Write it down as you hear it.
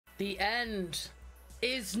The end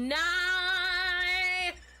is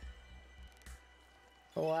nigh.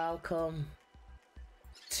 Welcome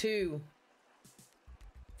to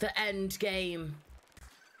the end game.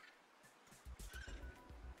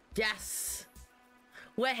 Yes,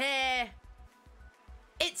 we're here.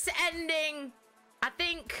 It's ending. I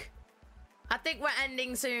think we're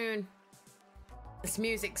ending soon. This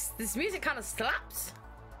music kind of slaps.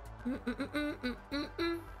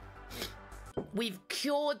 We've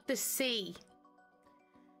cured the sea.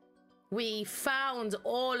 We found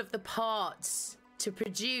all of the parts to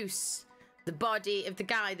produce the body of the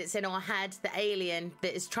guy that's in our head, the alien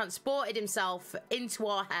that has transported himself into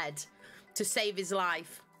our head to save his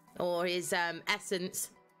life or his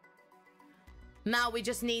essence. Now we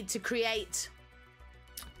just need to create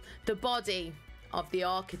the body of the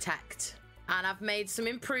architect. And I've made some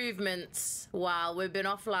improvements while we've been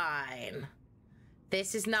offline.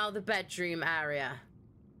 This is now the bedroom area.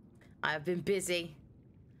 I have been busy.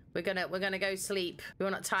 We're gonna go sleep. We're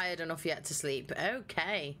not tired enough yet to sleep.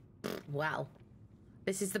 Okay. Well,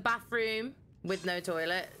 this is the bathroom with no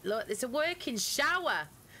toilet. Look, it's a working shower.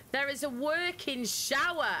 There is a working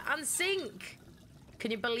shower and sink.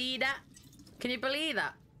 Can you believe that? Can you believe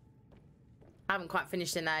that? I haven't quite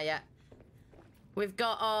finished in there yet. We've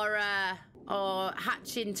got our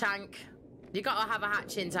hatching tank. You gotta have a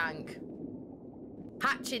hatching tank.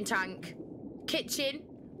 Hatching tank. Kitchen.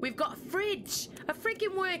 We've got a fridge. A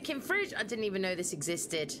freaking working fridge. I didn't even know this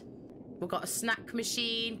existed. We've got a snack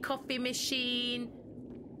machine, coffee machine.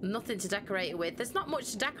 Nothing to decorate it with. There's not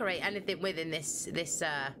much to decorate anything with in this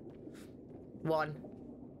one.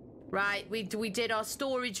 Right, we did our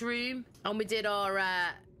storage room and we did our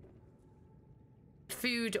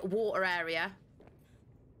food water area.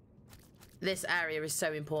 This area is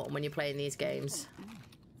so important when you're playing these games.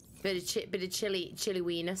 Bit of chili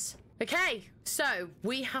weenus. Okay, so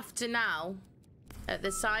we have to now, at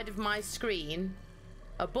the side of my screen,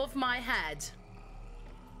 above my head,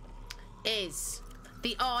 is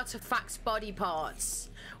the artifacts body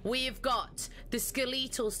parts. We've got the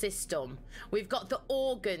skeletal system, we've got the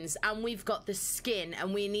organs, and we've got the skin,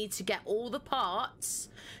 and we need to get all the parts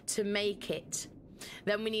to make it.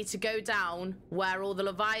 Then we need to go down where all the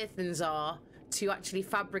leviathans are to actually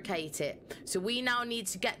fabricate it. So we now need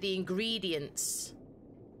to get the ingredients,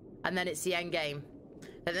 and then it's the end game.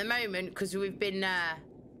 At the moment, because we've been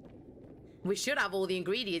we should have all the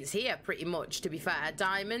ingredients here pretty much, to be fair.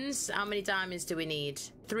 Diamonds. How many diamonds do we need?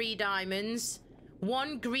 3 diamonds.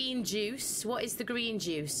 1 green juice. What is the green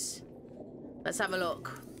juice? Let's have a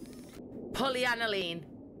look. Polyaniline.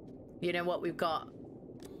 You know what we've got?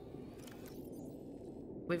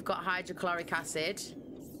 We've got hydrochloric acid.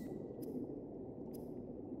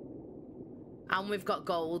 And we've got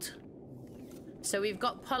gold. So we've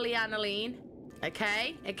got polyaniline.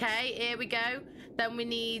 Okay, here we go. Then we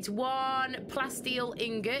need 1 plasteel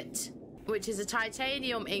ingot, which is a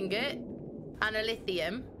titanium ingot, and a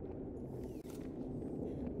lithium.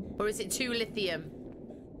 Or is it 2 lithium?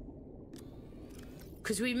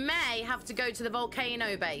 Because we may have to go to the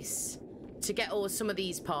volcano base to get some of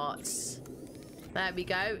these parts. There we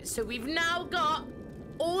go. So we've now got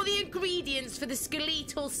all the ingredients for the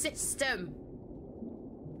skeletal system.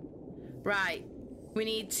 Right. We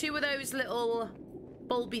need 2 of those little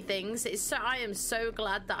bulby things. I am so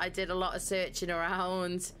glad that I did a lot of searching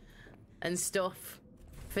around and stuff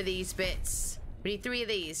for these bits. We need 3 of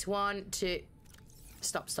these. 1, 2.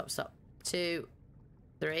 Stop. 2,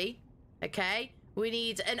 3. Okay. We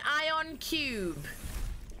need an ion cube.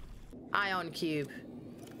 Ion cube.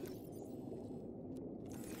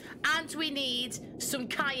 And we need some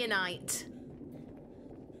kyanite.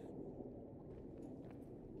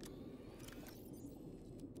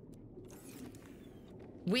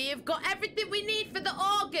 We have got everything we need for the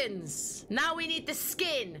organs. Now we need the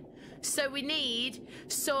skin. So we need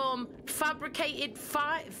some fabricated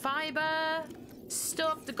fiber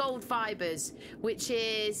stuff, the gold fibers, which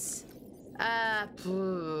is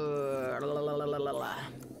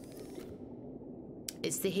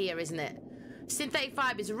it's the here, isn't it? Synthetic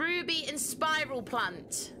fibers, ruby and spiral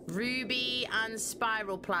plant. Ruby and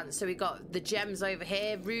spiral plant. So we got the gems over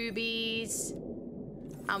here, rubies.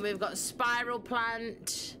 And we've got spiral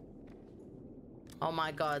plant. Oh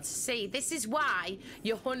my god. See, this is why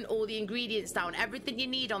you hunt all the ingredients down. Everything you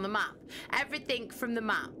need on the map. Everything from the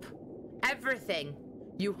map. Everything.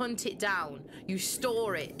 You hunt it down. You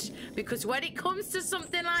store it. Because when it comes to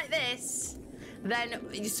something like this, then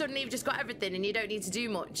you suddenly have just got everything and you don't need to do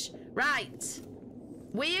much. Right.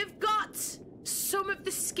 We have got some of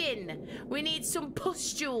the skin. We need some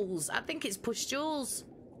pustules. I think it's pustules.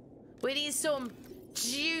 We need some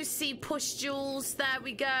juicy pustules. There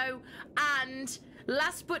we go. And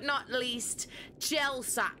last but not least, gel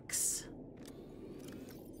sacks.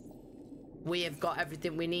 We have got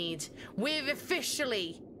everything we need. We've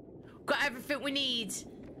officially got everything we need.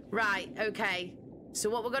 Right, okay. So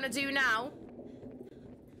what we're going to do now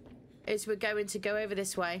is we're going to go over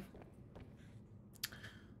this way.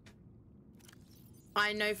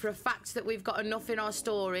 I know for a fact that we've got enough in our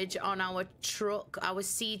storage on our truck, our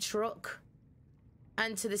sea truck.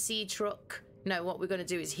 Enter the sea truck. No, what we're going to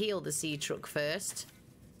do is heal the sea truck first.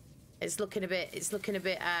 It's looking a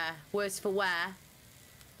bit worse for wear.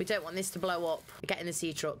 We don't want this to blow up. Get in the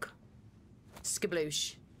sea truck.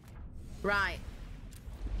 Skabloosh. Right.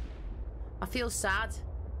 I feel sad.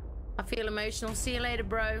 I feel emotional. See you later,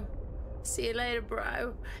 bro. See you later,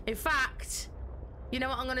 bro. In fact, you know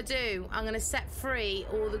what I'm going to do? I'm going to set free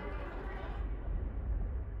all the...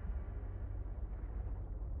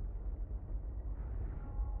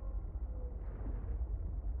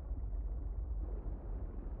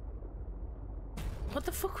 What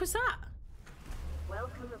the fuck was that?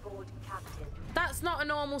 Welcome aboard, Captain. That's not a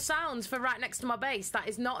normal sound for right next to my base. That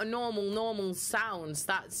is not a normal sound.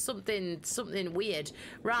 That's something weird.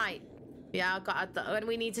 Right. Yeah, when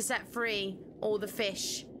we need to set free all the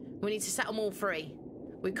fish. We need to set them all free.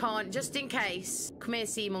 We can't, just in case. Come here,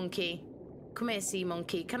 sea monkey. Come here, sea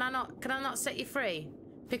monkey. Can I not set you free?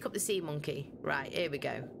 Pick up the sea monkey. Right, here we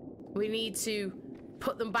go. We need to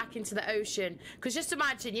put them back into the ocean. Because just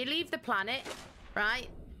imagine, you leave the planet, right?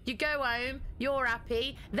 You go home, you're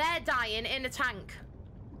happy, they're dying in a tank.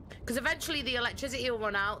 Because eventually the electricity will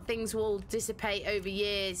run out, things will dissipate over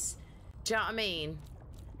years. Do you know what I mean?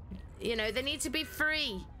 You know, they need to be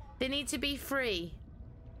free. They need to be free.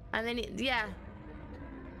 And then, yeah.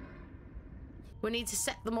 We need to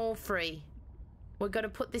set them all free. We're going to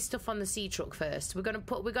put this stuff on the sea truck first. We're going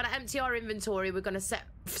to empty our inventory. We're going to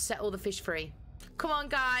set all the fish free. Come on,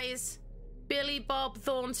 guys. Billy, Bob,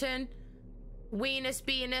 Thornton. Venus,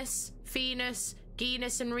 Venus, Venus,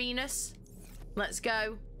 Genus, and Renus. Let's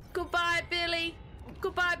go. Goodbye, Billy.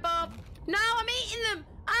 Goodbye, Bob. No, I'm eating them.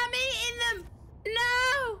 I'm eating them.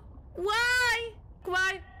 No. Why?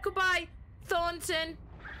 Goodbye. Goodbye, Thornton.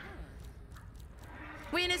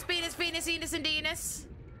 Venus, Venus, Venus, Venus, and Venus.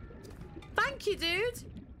 Thank you, dude.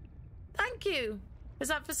 Thank you. Is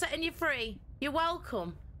that for setting you free? You're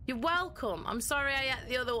welcome. You're welcome. I'm sorry I ate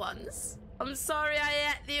the other ones. I'm sorry I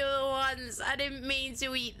ate the other ones. I didn't mean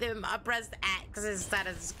to eat them. I pressed X instead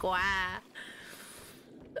of square.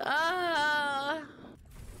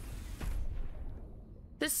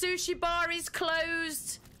 The sushi bar is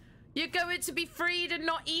closed. You're going to be freed and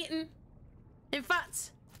not eaten. In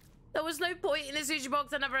fact, there was no point in the sushi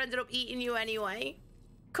box. I never ended up eating you anyway.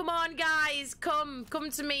 Come on, guys. Come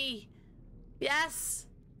to me. Yes.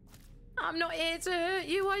 I'm not here to hurt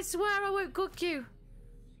you. I swear I won't cook you.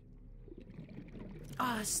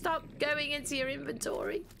 Oh, stop going into your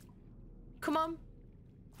inventory. Come on.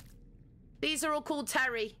 These are all called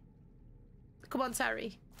Terry. Come on,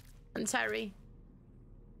 Terry. And Terry.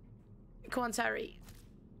 Come on, Terry.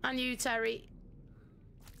 And you, Terry.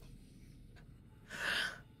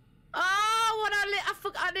 Oh,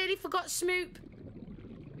 what I nearly forgot Smoop.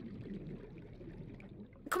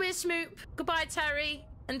 Come here, Smoop. Goodbye, Terry.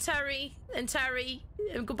 And Terry. And Terry.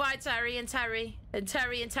 And goodbye, Terry. And Terry. And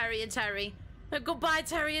Terry. And Terry. And Terry. And goodbye,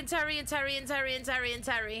 Terry. And Terry. And Terry. And Terry. And Terry. And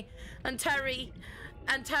Terry. And Terry.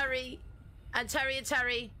 And Terry. And Terry. And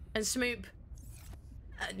Terry. And Smoop.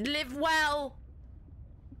 Live well.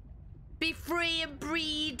 Be free and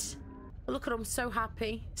breed. Look at them, so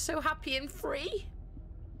happy. So happy and free.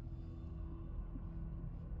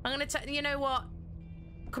 I'm gonna take, you know what?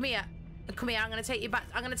 Come here. Come here, I'm gonna take you back.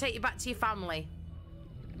 I'm gonna take you back to your family.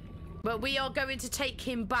 But we are going to take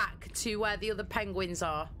him back to where the other penguins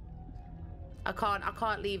are. I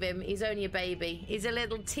can't leave him. He's only a baby. He's a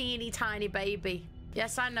little teeny tiny baby.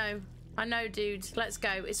 Yes, I know. I know, dude. Let's go.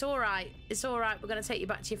 It's all right. It's all right. We're going to take you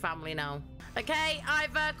back to your family now. Okay,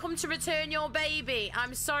 I've come to return your baby.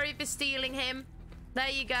 I'm sorry for stealing him. There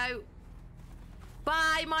you go.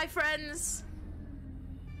 Bye, my friends.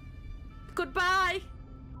 Goodbye.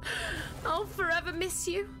 I'll forever miss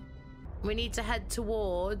you. We need to head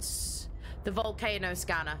towards the volcano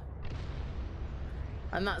scanner.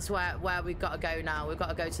 And that's where we've got to go now. We've got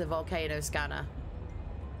to go to the volcano scanner.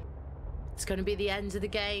 It's going to be the end of the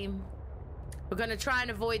game. We're going to try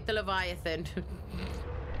and avoid the Leviathan.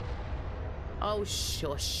 Oh,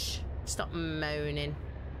 shush. Stop moaning.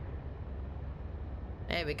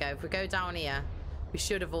 There we go. If we go down here, we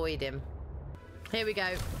should avoid him. Here we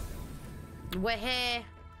go. We're here.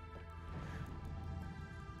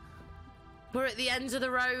 We're at the end of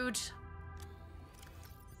the road.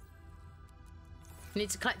 We need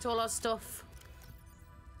to collect all our stuff.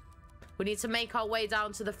 We need to make our way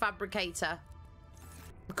down to the fabricator.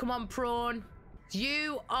 Come on, prawn.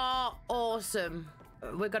 You are awesome.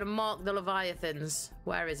 We're going to mark the Leviathans.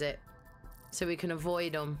 Where is it? So we can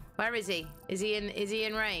avoid them. Where is he? Is he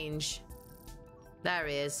in range? There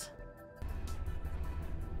he is.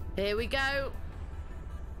 Here we go.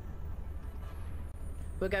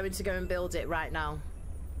 We're going to go and build it right now.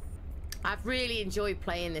 I've really enjoyed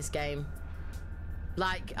playing this game.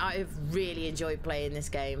 Like, I've really enjoyed playing this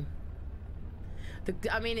game.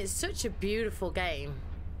 I mean, it's such a beautiful game.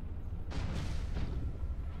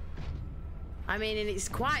 I mean, and it's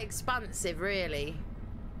quite expansive, really.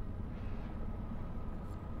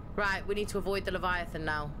 Right, we need to avoid the Leviathan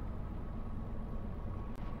now.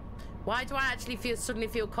 Why do I actually suddenly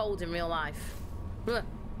feel cold in real life? Ugh.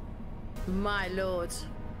 My lord.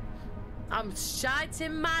 I'm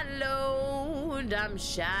shiting my load. I'm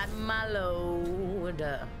shiting my load.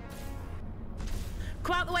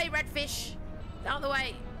 Come out the way, redfish. Out the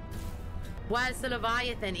way. Where's the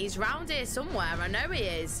Leviathan? He's round here somewhere. I know he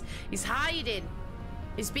is. He's hiding.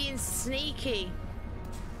 He's being sneaky.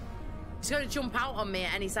 He's going to jump out on me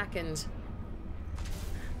at any second.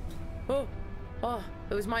 Oh. Oh,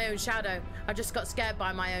 it was my own shadow. I just got scared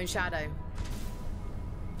by my own shadow.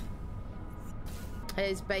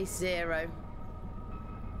 Here's base 0.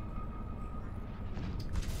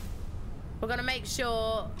 We're going to make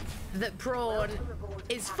sure that prawn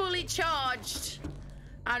is fully charged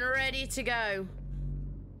and ready to go.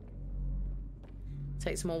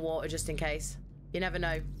 Take some more water just in case. You never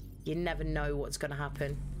know. You never know what's going to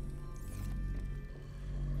happen.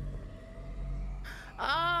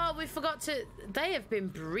 Oh, we forgot to... They have been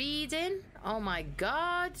breeding. Oh, my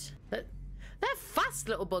God. They're fast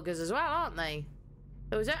little buggers as well, aren't they?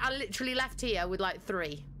 I literally left here with like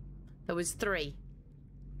 3. There was 3.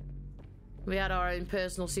 We had our own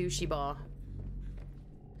personal sushi bar.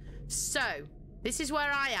 So, this is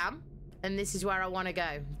where I am. And this is where I want to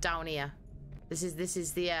go. Down here. This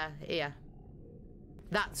is the, here.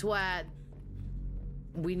 That's where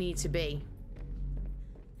we need to be.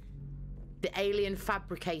 The alien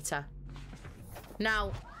fabricator.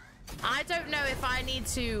 Now, I don't know if I need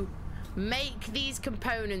to make these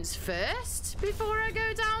components first before I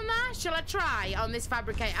go down there. Shall I try on this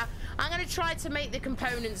fabricator? I'm going to try to make the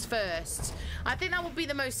components first. I think that would be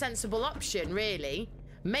the most sensible option, really.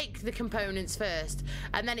 Make the components first,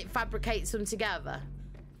 and then it fabricates them together.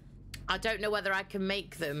 I don't know whether I can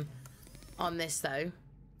make them on this, though.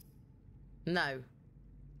 No.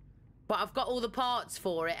 But I've got all the parts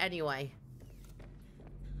for it anyway.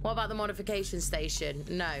 What about the modification station?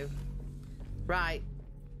 No. Right.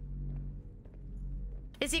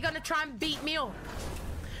 Is he going to try and beat me up?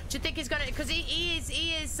 Do you think he's going to... Because he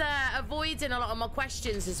is avoiding a lot of my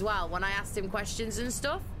questions as well. When I asked him questions and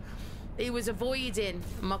stuff, he was avoiding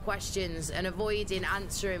my questions and avoiding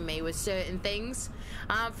answering me with certain things.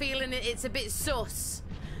 I'm feeling it's a bit sus.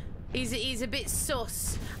 He's a bit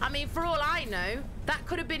sus. I mean, for all I know, that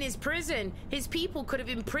could have been his prison. His people could have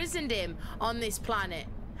imprisoned him on this planet.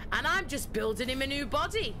 And I'm just building him a new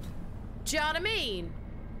body. Do you know what I mean?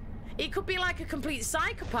 He could be like a complete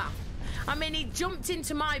psychopath. I mean, he jumped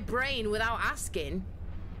into my brain without asking,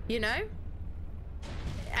 you know?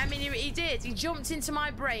 I mean, he did. He jumped into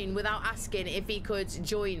my brain without asking if he could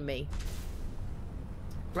join me.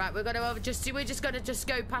 Right, we're just gonna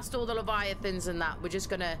go past all the Leviathans and that. We're just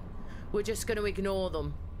gonna ignore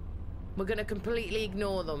them. We're gonna completely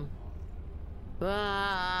ignore them.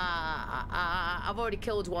 I've already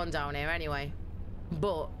killed one down here anyway.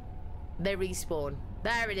 But they respawn.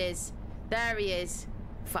 There it is. There he is.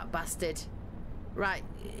 Fat bastard. Right.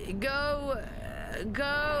 Go.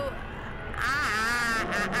 Go.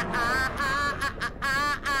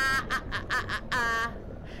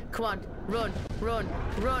 Come on. Run. Run.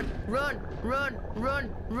 Run. Run. Run.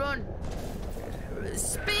 Run. Run.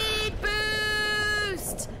 Speed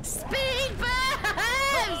boost! Speed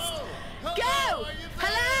boost! Go!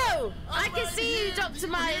 Hello! I can see you, Dr.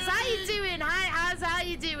 Myers. How you doing? Hi, how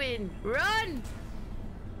you doing? Run!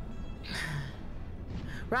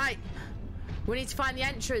 Right. We need to find the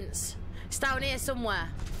entrance. It's down here somewhere.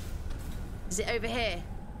 Is it over here?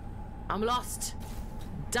 I'm lost.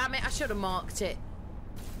 Damn it, I should have marked it.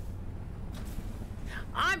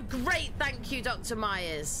 I'm great, thank you, Dr.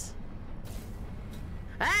 Myers.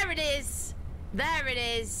 There it is. There it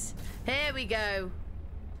is. Here we go.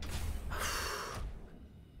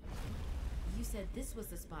 You said this was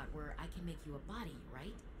the spot where I can make you a body,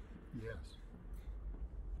 right? Yes.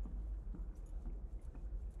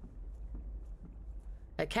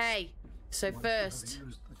 Okay, so first... Once we have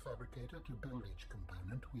used the fabricator to build each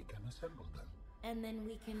component, we can assemble them. And then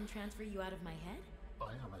we can transfer you out of my head?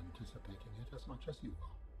 I am anticipating it as much as you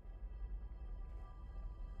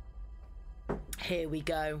are. Here we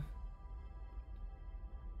go.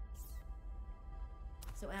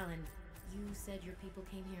 So, Alan, you said your people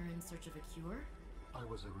came here in search of a cure? I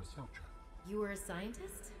was a researcher. You were a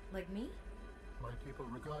scientist? Like me? My people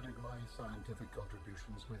regarded my scientific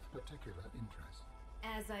contributions with particular interest.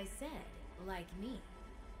 As I said, like me.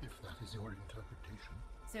 If that is your interpretation.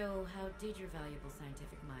 So, how did your valuable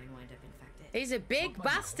scientific mind wind up infected? He's a big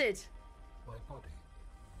bastard. My body.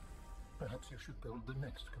 Perhaps you should build the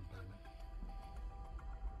next component.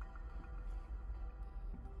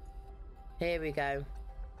 Here we go.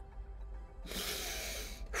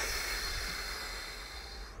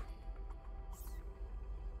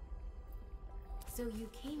 So you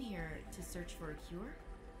came here to search for a cure?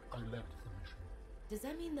 I led the mission. Does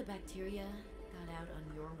that mean the bacteria got out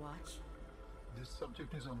on your watch? This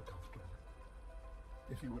subject is uncomfortable.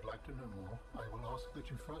 If you would like to know more, I will ask that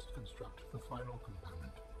you first construct the final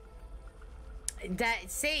component.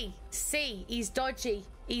 See, he's dodgy.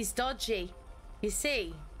 He's dodgy. You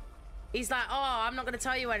see? He's like, oh, I'm not going to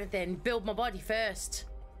tell you anything. Build my body first.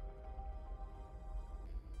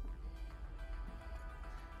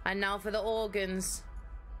 And now for the organs.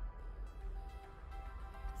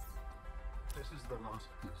 This is the last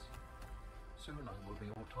piece. Soon I will be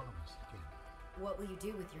autonomous again. What will you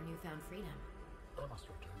do with your newfound freedom? I must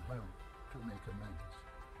return home to make amends.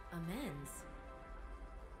 Amends?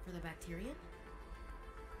 For the bacterium?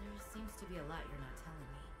 There seems to be a lot you're not telling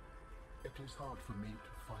me. It is hard for me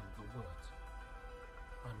to find the words.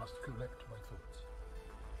 I must collect my thoughts.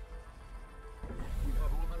 We have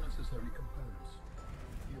all the necessary components.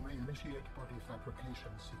 You may initiate body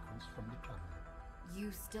fabrication sequence from the terminal.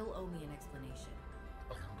 You still owe me an explanation.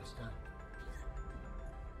 I understand.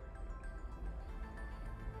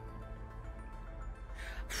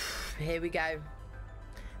 Here we go.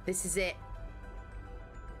 This is it.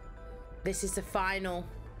 This is the final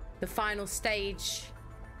stage.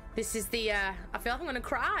 This is the, I feel like I'm gonna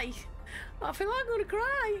cry. I feel like I'm gonna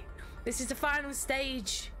cry. This is the final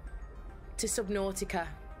stage to Subnautica.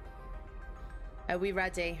 Are we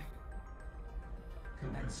ready?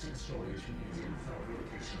 Commencing installation in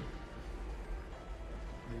fabrication.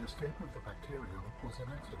 The escape of the bacterium was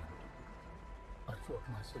an accident. I thought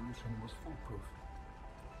my solution was foolproof.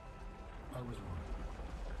 I was wrong.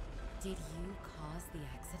 Did you cause the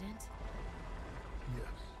accident?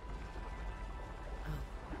 Yes.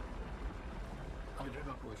 Oh, I do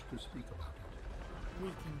not wish to speak about it. we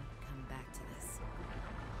can come back to this.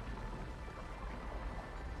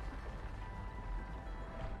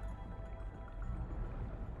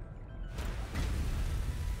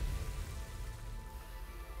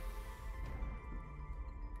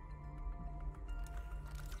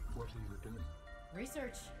 What are you doing?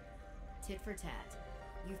 Research. Tit for tat.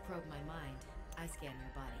 You've probed my mind. I scan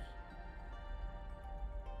your body.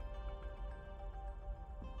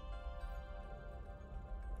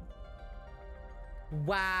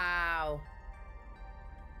 Wow.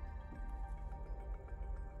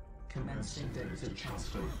 Commencing data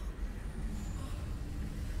transfer.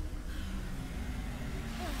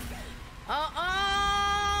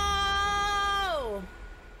 Oh!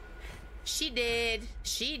 She did.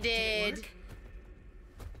 She did. Work?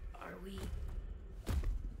 Are we...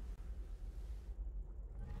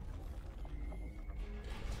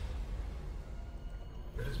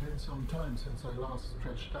 It has been some time since I last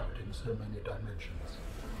stretched out in so many dimensions.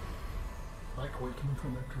 Like waking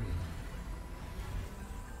from a dream.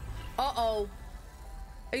 Uh-oh.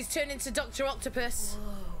 He's turned into Dr. Octopus.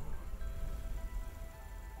 Whoa.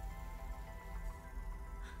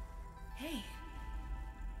 Hey.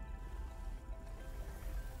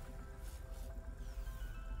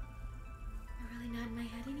 You're really not in my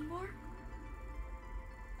head anymore?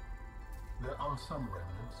 There are some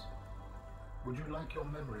remnants. Would you like your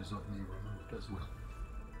memories of me removed as well?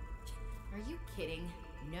 Are you kidding?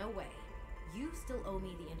 No way. You still owe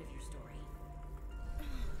me the end of your story.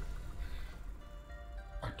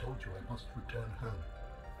 I told you I must return home.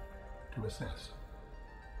 To assess.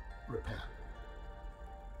 Repair.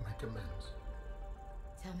 Make amends.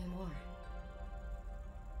 Tell me more.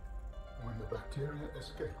 When the bacteria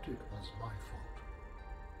escaped, it was my fault.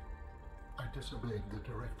 I disobeyed the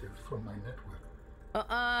directive from my network.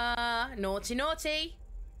 Naughty, naughty.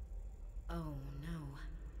 Oh no.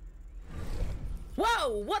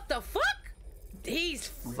 Whoa, what the fuck? He's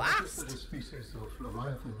We noticed fast. that a species of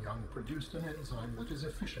Leviathan young produced an enzyme that is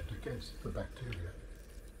efficient against the bacteria.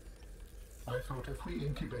 I thought if we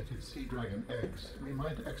incubated sea dragon eggs, we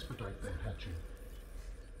might expedite their hatching.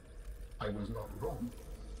 I was not wrong.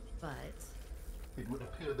 But It would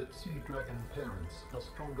appear that sea dragon parents are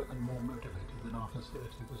stronger and more motivated than our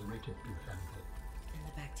facility was rated to handle. And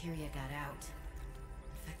the bacteria got out,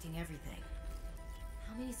 infecting everything.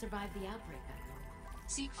 How many survived the outbreak back home?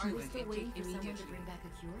 Seek Are we fluid still waiting intake for someone to immediately. bring back a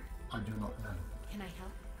cure? I do not know. Can I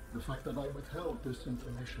help? The fact that I withheld this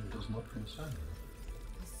information does not concern me.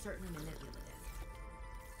 I'm certainly manipulative.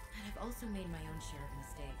 And I've also made my own share of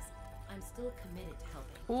mistakes. I'm still committed to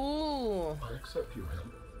helping. Ooh. I accept your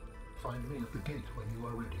help. Find me at the gate when you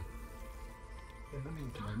are ready. In the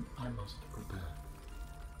meantime, I must prepare.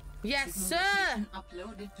 Yes, Signal sir. location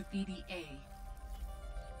uploaded to PDA.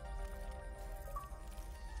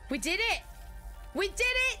 We did it. We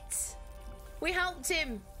did it. We helped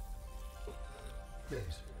him.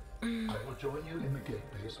 Please, I will join you in the gate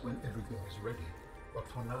base when everything is ready. But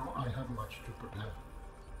for now, I have much to prepare.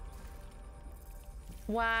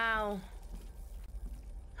 Wow.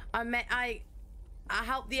 I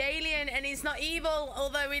helped the alien, and he's not evil,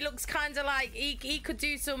 although he looks kind of like he could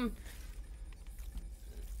do some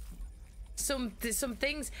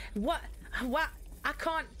things. What I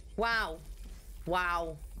can't. Wow.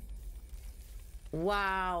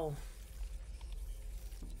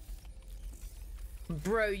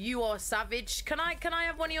 Bro, you are savage. Can I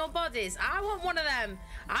have one of your bodies? I want one of them.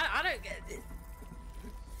 I don't get it.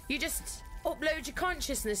 You just upload your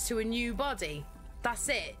consciousness to a new body. That's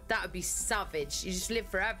it. That would be savage. You just live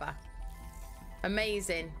forever.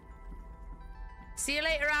 Amazing. See you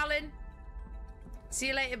later, Alan. See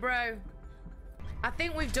you later, bro. I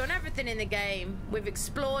think we've done everything in the game. We've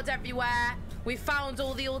explored everywhere. We've found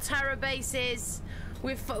all the Altera bases.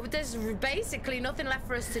 There's basically nothing left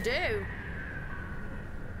for us to do.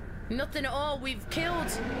 Nothing at all. We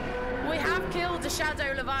have killed a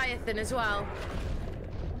Shadow Leviathan as well.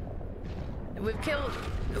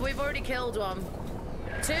 We've already killed one.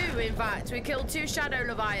 Two, in fact. We killed 2 Shadow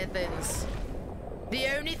Leviathans. The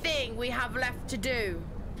only thing we have left to do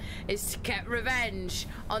is to get revenge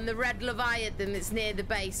on the red Leviathan that's near the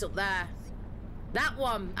base up there. That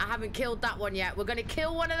one, I haven't killed that one yet. We're going to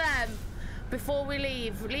kill one of them before we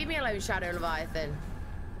leave. Leave me alone, Shadow Leviathan.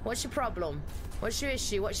 What's your problem? What's your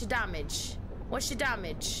issue? What's your damage? What's your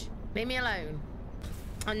damage? Leave me alone.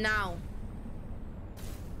 And now,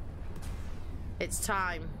 it's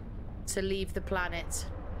time to leave the planet.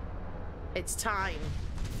 It's time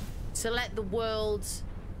to let the world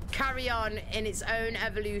carry on in its own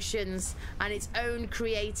evolutions and its own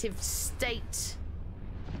creative state.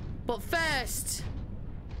 But first,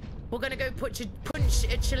 we're gonna go punch a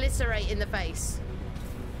Chalicerate in the face.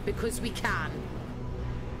 Because we can.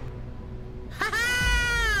 Ha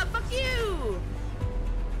ha! Fuck you!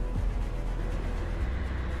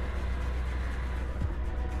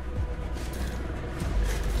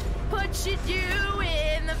 Punching you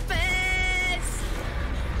in the face!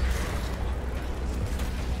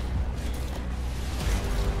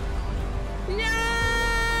 No!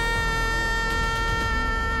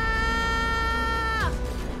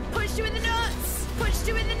 Punched you in the nuts! Punched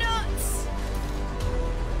you in the nuts!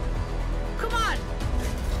 Come on!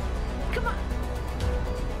 Come on!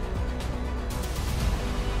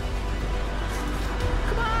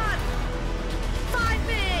 Come on! Fight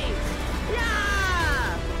me!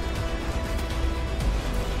 Yeah!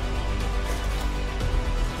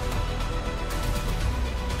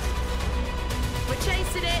 We're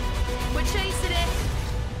chasing it! We're chasing it!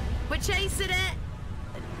 We're chasing it!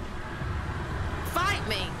 Fight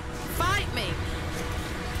me! Fight me!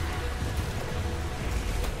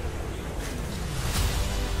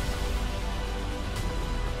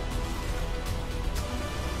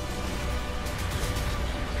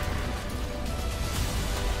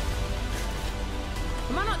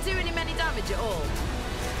 Am I not doing him any damage at all?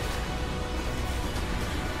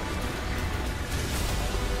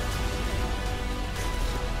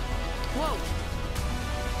 Whoa.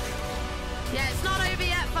 Yeah, it's not over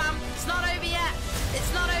yet, fam. It's not over yet.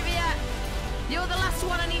 It's not over yet. You're the last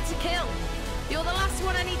one I need to kill. You're the last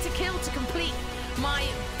one I need to kill to complete my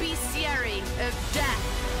bestiary of death.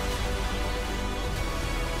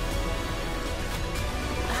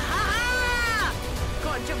 Ah! Go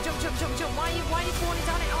on, jump, jump, jump, jump, jump. Why are you falling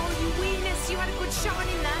down it? Oh, you weenus. You had a good shot on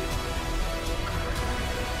him then.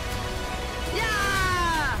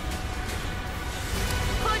 Yeah!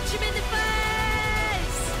 Punch him in the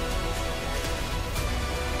face!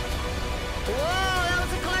 Whoa, that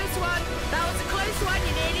was a close one. That was a close one.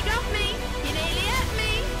 You nearly got me. You nearly hit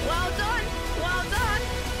me. Well done. Well done.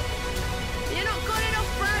 You're not good enough,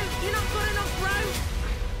 bro. You're not good enough, bro.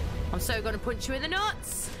 I'm so gonna punch you in the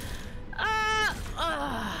nuts.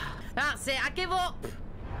 That's it. I give up.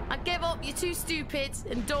 I give up. You're too stupid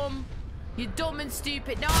and dumb You dumb and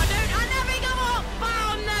stupid. No, I don't. I never give up.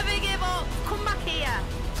 I'll never give up. Come back here.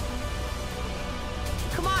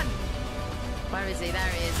 Come on. Where is he? There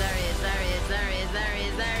he is. There he is. There he is. There he is. There he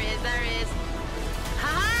is. There he is. There he is. Ha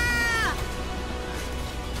ha!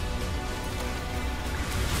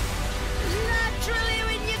 Drill you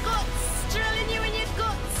in your guts. Drilling you in your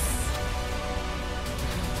guts.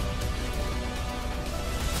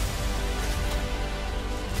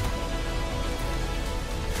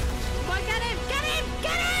 Boy, get him! Get him!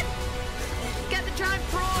 Get him! Get the giant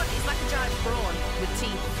prawn. He's like a giant prawn with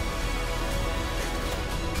teeth.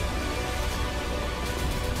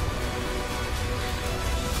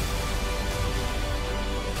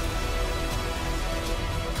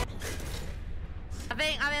 I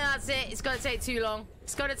think that's it. It's gonna take too long.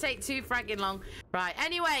 It's gonna take too fragging long. Right,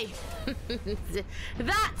 anyway.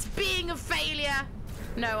 That's being a failure.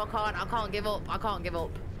 No, I can't give up. I can't give up.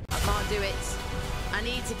 I can't do it. I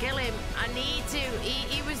need to kill him. I need to.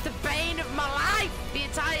 He was the bane of my life the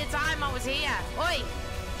entire time I was here. Oi.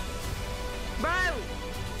 Bro.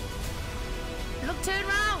 Look, turn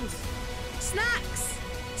around. Snacks.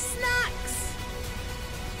 Snacks.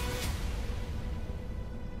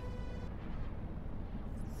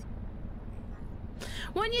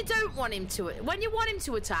 When you don't want him to, when you want him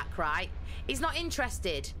to attack, right? He's not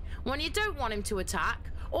interested. When you don't want him to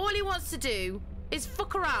attack, all he wants to do is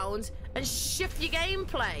fuck around and shift your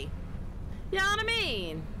gameplay. You know what I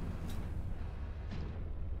mean?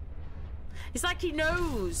 It's like he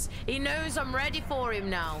knows. He knows I'm ready for him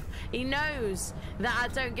now. He knows that I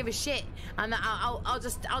don't give a shit and that I'll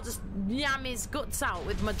just yam his guts out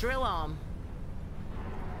with my drill arm.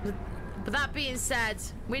 But that being said,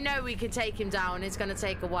 we know we can take him down. It's going to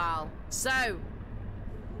take a while. So,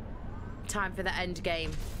 time for the end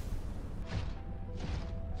game.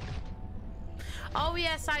 Oh,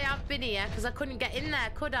 yes, I have been here because I couldn't get in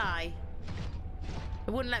there, could I?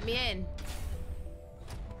 It wouldn't let me in.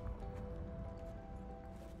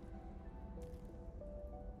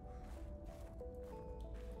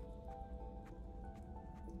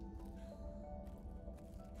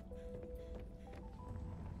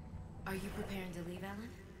 Are you preparing to leave, Alan?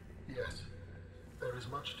 Yes, there is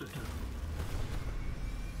much to do.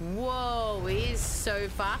 Whoa, he is so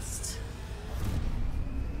fast.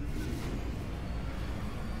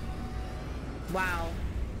 Wow.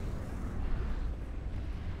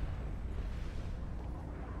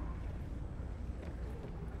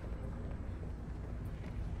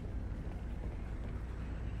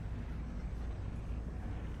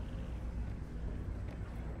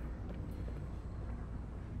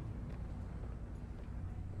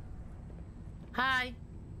 Hi.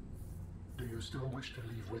 Do you still wish to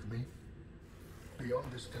leave with me?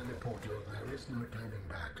 Beyond this teleporter, there is no turning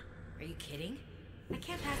back. Are you kidding? I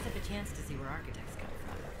can't pass up a chance to see where architects come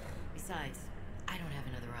from. Besides, I don't have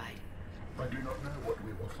another ride. I do not know what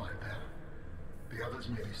we will find there. The others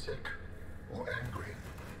may be sick or angry,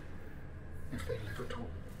 if they live at all.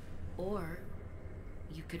 Or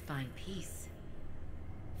you could find peace.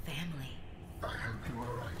 Family. I hope you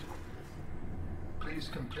are right. Please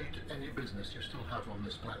complete any business you still have on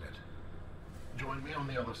this planet. Join me on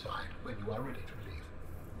the other side when you are ready to leave.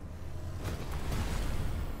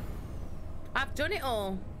 I've done it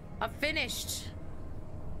all. I've finished.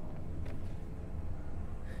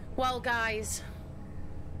 Well, guys,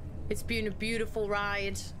 it's been a beautiful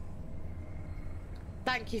ride.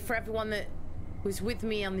 Thank you for everyone that was with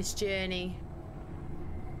me on this journey.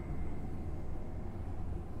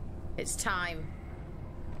 It's time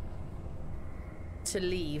to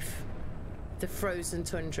leave the frozen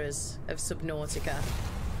tundras of Subnautica.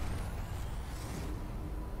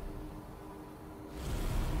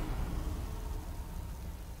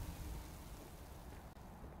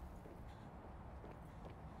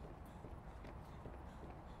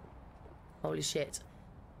 Holy shit.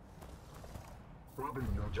 Robin,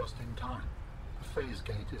 you're just in time. The phase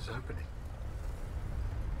gate is opening.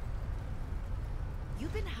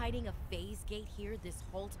 You've been hiding a phase gate here this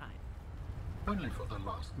whole time. Only for the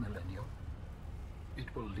last millennium. It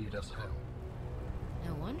will lead us home.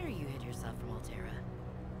 No wonder you hid yourself from Altera.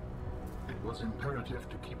 It was imperative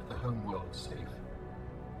to keep the homeworld safe,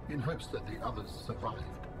 in hopes that the others survived.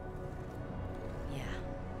 Yeah.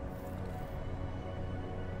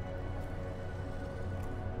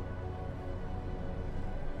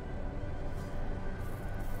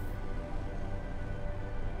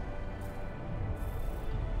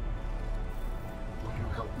 Will you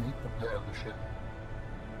help me prepare the ship?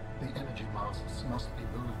 The energy masts must be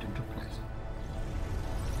moved into place.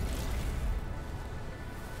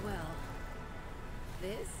 Well,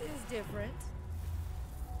 this is different.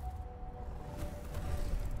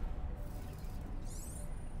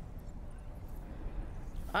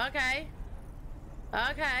 Okay.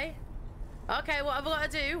 Okay. Okay, what have I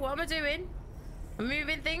got to do? What am I doing? I'm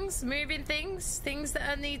moving things, things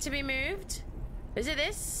that need to be moved. Is it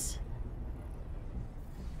this?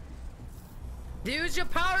 Use your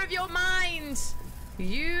power of your mind.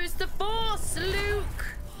 Use the force, Luke.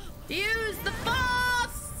 Use the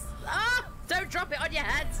force. Ah, don't drop it on your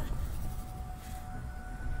head.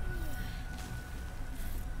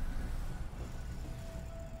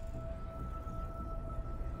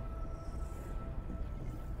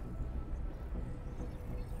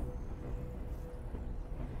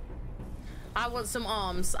 I want some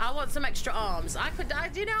arms. I want some extra arms.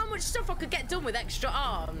 Do you know how much stuff I could get done with extra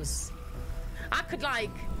arms? I could,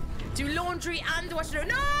 like, do laundry and wash it.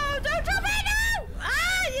 No, don't drop it, no!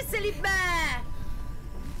 Ah, you silly bear!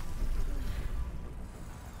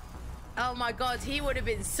 Oh my God, he would have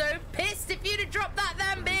been so pissed if you'd have dropped that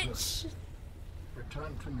then, bitch.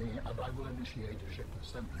 Return to me and I will initiate ship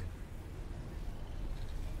assembly.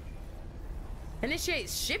 Initiate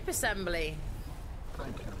ship assembly.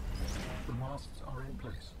 Thank you. The masts are in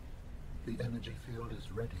place. The energy field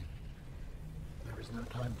is ready. There is no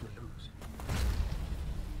time to lose.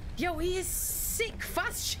 Yo, he is sick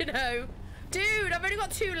fast, you know. Dude, I've only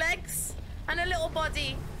got 2 legs and a little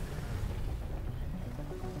body.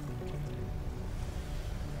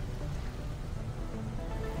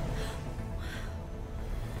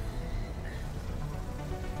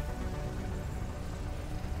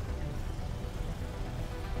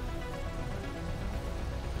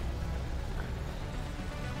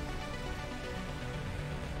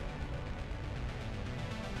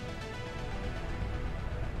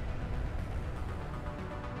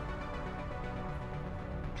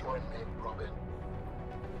 Join me, Robin.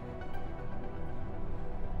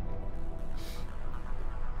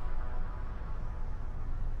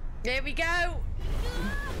 There we go.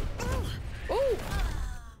 Ooh.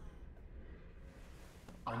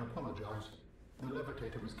 I apologize. The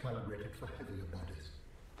levitator was calibrated for heavier bodies.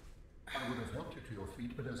 I would have helped you to your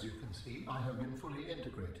feet, but as you can see, I have been fully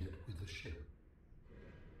integrated with the ship.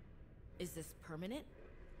 Is this permanent?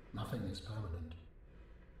 Nothing is permanent.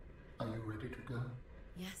 Are you ready to go?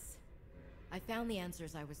 Yes. I found the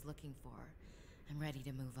answers I was looking for. I'm ready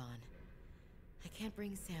to move on. I can't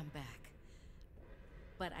bring Sam back.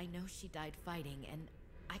 But I know she died fighting, and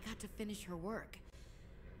I got to finish her work.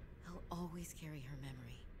 I'll always carry her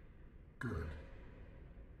memory. Good.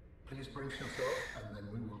 Please brace yourself, and then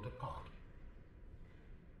we will depart.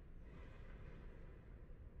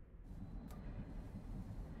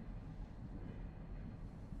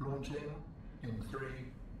 Launching in 3,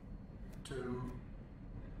 2,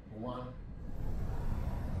 1.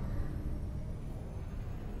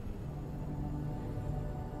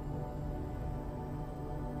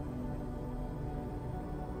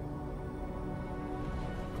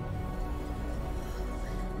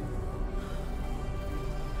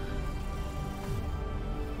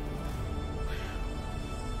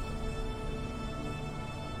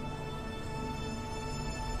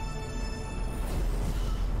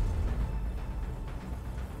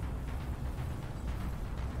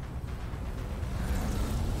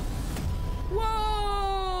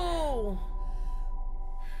 Whoa!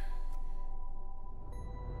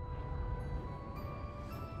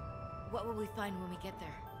 What will we find when we get there?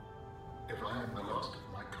 If I am the last of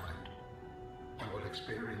my kind, I will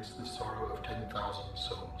experience the sorrow of 10,000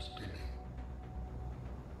 souls dimming.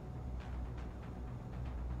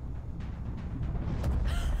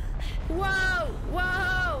 Whoa!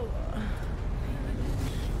 Whoa!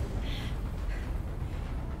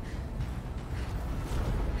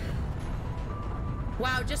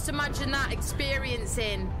 Wow, just imagine that,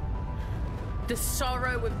 experiencing the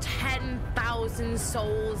sorrow of 10,000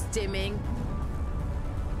 souls dimming.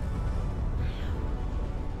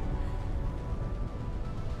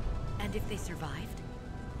 And if they survived?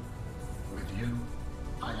 With you,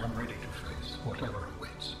 I am ready to face whatever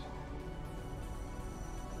awaits.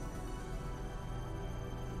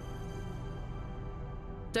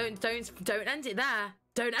 Don't end it there.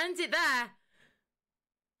 Don't end it there.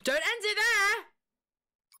 Don't end it there.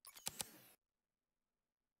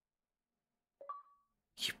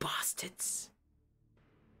 You bastards.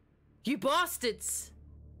 You bastards.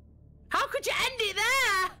 How could you end it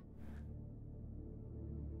there?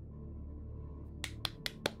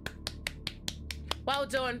 Well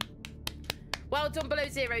done. Well done, Below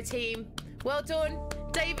Zero team. Well done,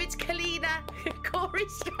 David Kalina, Corey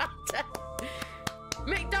Strata,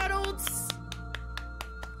 McDonald's.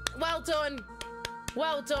 Well done.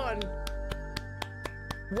 Well done.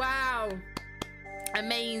 Wow.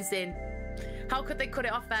 Amazing. How could they cut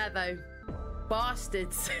it off there, though?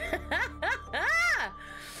 Bastards.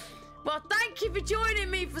 Well, thank you for joining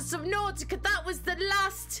me for Subnautica. That was the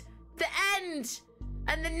end,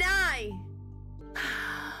 and the night.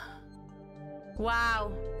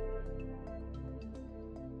 Wow.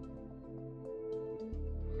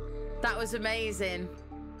 That was amazing.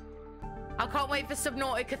 I can't wait for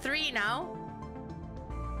Subnautica 3 now.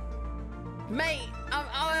 Mate,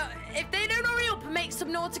 if they don't hurry up and make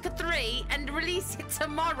Subnautica 3 and release it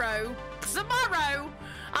tomorrow,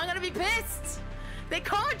 I'm gonna be pissed. They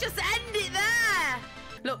can't just end it there.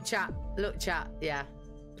 Look, chat, yeah.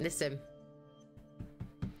 Listen.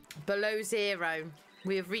 Below Zero.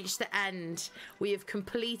 We have reached the end. We have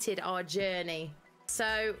completed our journey.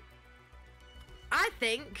 So, I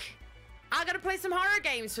think I'm gonna play some horror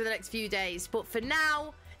games for the next few days. But for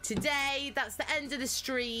now, today, that's the end of the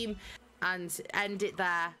stream. And end it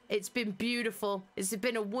there. It's been beautiful. It's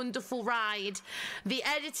been a wonderful ride. The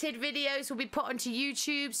edited videos will be put onto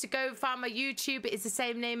YouTube, so go find my YouTube. It is the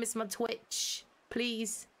same name as my Twitch.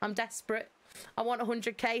 Please, I'm desperate. I want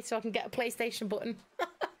 100k so I can get a PlayStation button.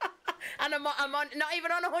 And I'm on not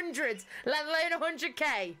even on 100, let alone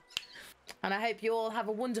 100k. And I hope you all have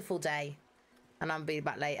a wonderful day. And I'll be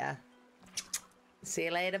back later. See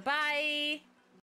you later. Bye.